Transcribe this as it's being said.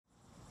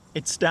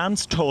It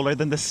stands taller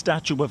than the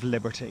Statue of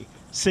Liberty,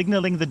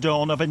 signalling the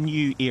dawn of a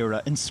new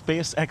era in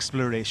space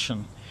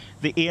exploration.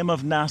 The aim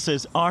of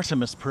NASA's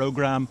Artemis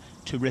program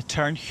to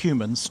return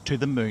humans to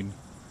the moon.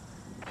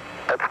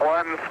 It's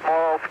one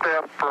small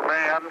step for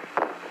man,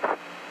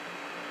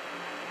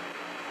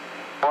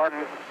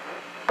 one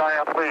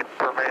giant leap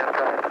for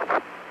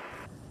mankind.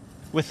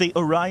 With the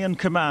Orion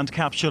command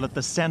capsule at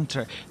the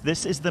centre,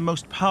 this is the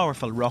most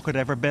powerful rocket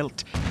ever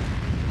built.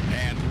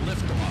 And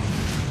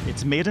liftoff.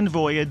 Its maiden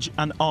voyage,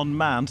 an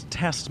unmanned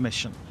test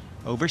mission,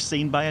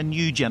 overseen by a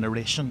new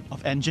generation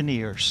of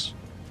engineers.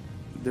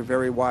 They're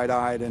very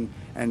wide-eyed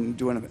and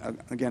doing,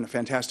 again, a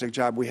fantastic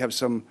job. We have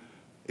some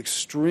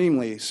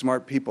extremely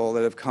smart people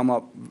that have come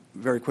up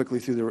very quickly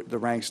through the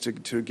ranks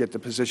to get the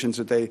positions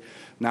that they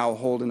now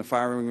hold in the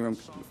firing room.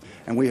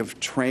 And we have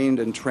trained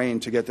and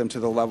trained to get them to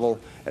the level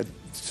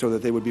so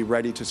that they would be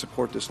ready to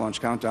support this launch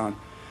countdown.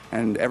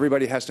 And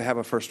everybody has to have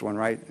a first one,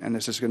 right? And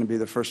this is going to be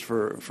the first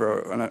for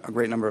a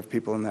great number of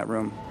people in that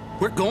room.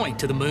 We're going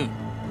to the moon.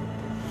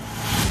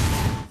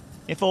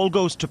 If all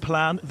goes to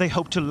plan, they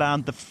hope to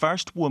land the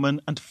first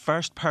woman and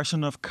first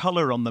person of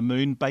colour on the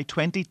moon by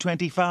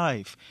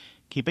 2025,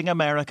 keeping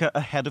America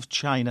ahead of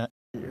China.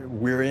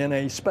 We're in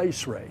a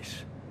space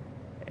race,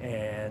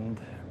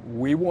 and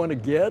we want to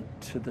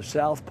get to the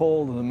south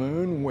pole of the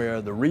moon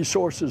where the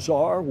resources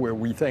are, where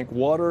we think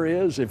water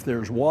is. If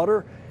there's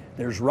water,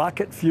 there's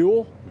rocket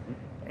fuel,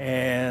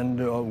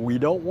 and we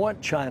don't want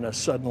China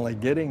suddenly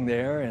getting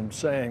there and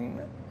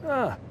saying,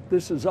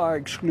 this is our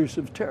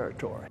exclusive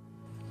territory.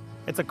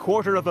 It's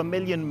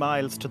 250,000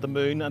 miles to the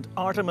moon, and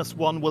Artemis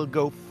 1 will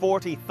go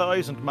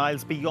 40,000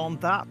 miles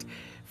beyond that,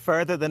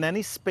 further than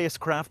any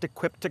spacecraft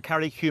equipped to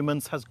carry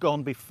humans has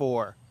gone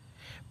before.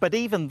 But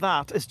even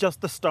that is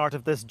just the start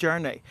of this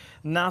journey.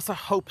 NASA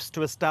hopes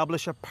to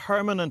establish a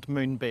permanent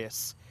moon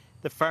base,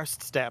 the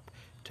first step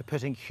to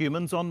putting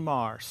humans on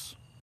Mars.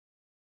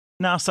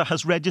 NASA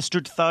has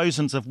registered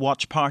thousands of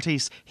watch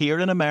parties here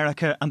in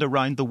America and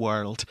around the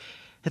world.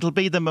 It'll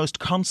be the most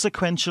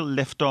consequential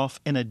liftoff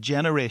in a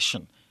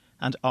generation,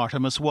 and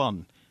Artemis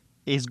 1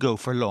 is go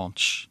for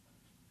launch.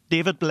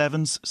 David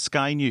Blevins,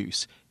 Sky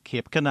News,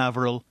 Cape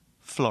Canaveral,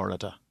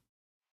 Florida.